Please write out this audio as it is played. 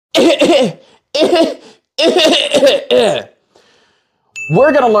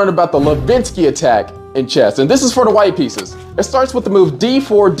We're gonna learn about the Levitsky attack in chess, and this is for the white pieces. It starts with the move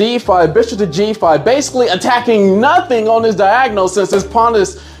d4, d5, bishop to g5, basically attacking nothing on his diagonal since his pawn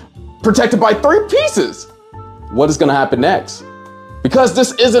is protected by 3 pieces. What is gonna happen next? Because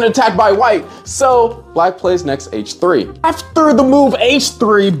this isn't attacked by white, so black plays next h3. After the move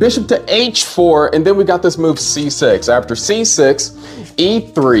h3, bishop to h4, and then we got this move c6. After c6,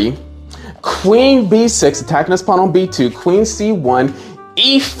 e3, queen b6, attacking his pawn on b2, queen c1,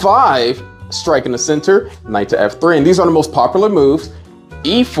 e5, strike in the center, knight to f3, and these are the most popular moves.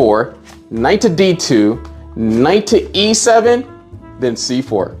 e4, knight to d2, knight to e7, then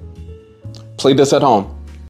c4. Play this at home.